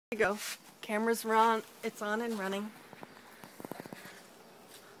There you go. Camera's on. It's on and running.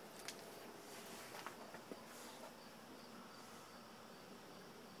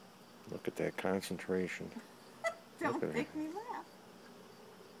 Look at that concentration. Don't make me laugh.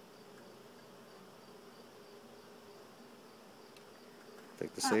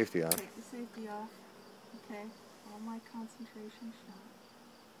 Take the safety off. Take the safety off. Okay. All my concentration shot.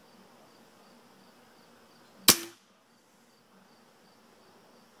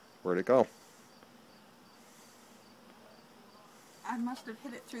 Where'd it go? I must have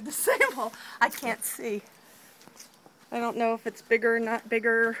hit it through the same hole. I can't see. I don't know if it's bigger or not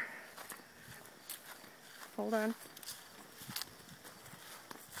bigger. Hold on.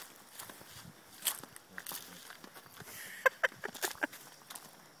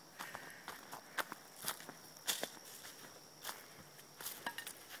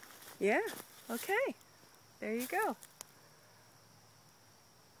 Yeah, okay. There you go.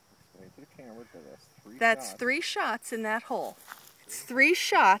 That's three shots in that hole. It's 3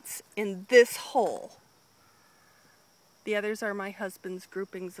 shots in this hole. The others are my husband's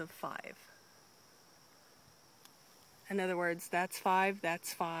groupings of 5. In other words, that's 5,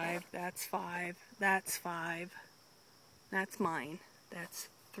 that's 5, that's 5, that's 5. That's mine. That's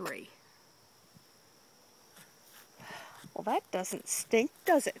 3. Well, that doesn't stink,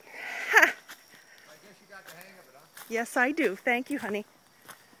 does it? Ha! I guess you got the hang of it, huh? Yes, I do. Thank you, honey.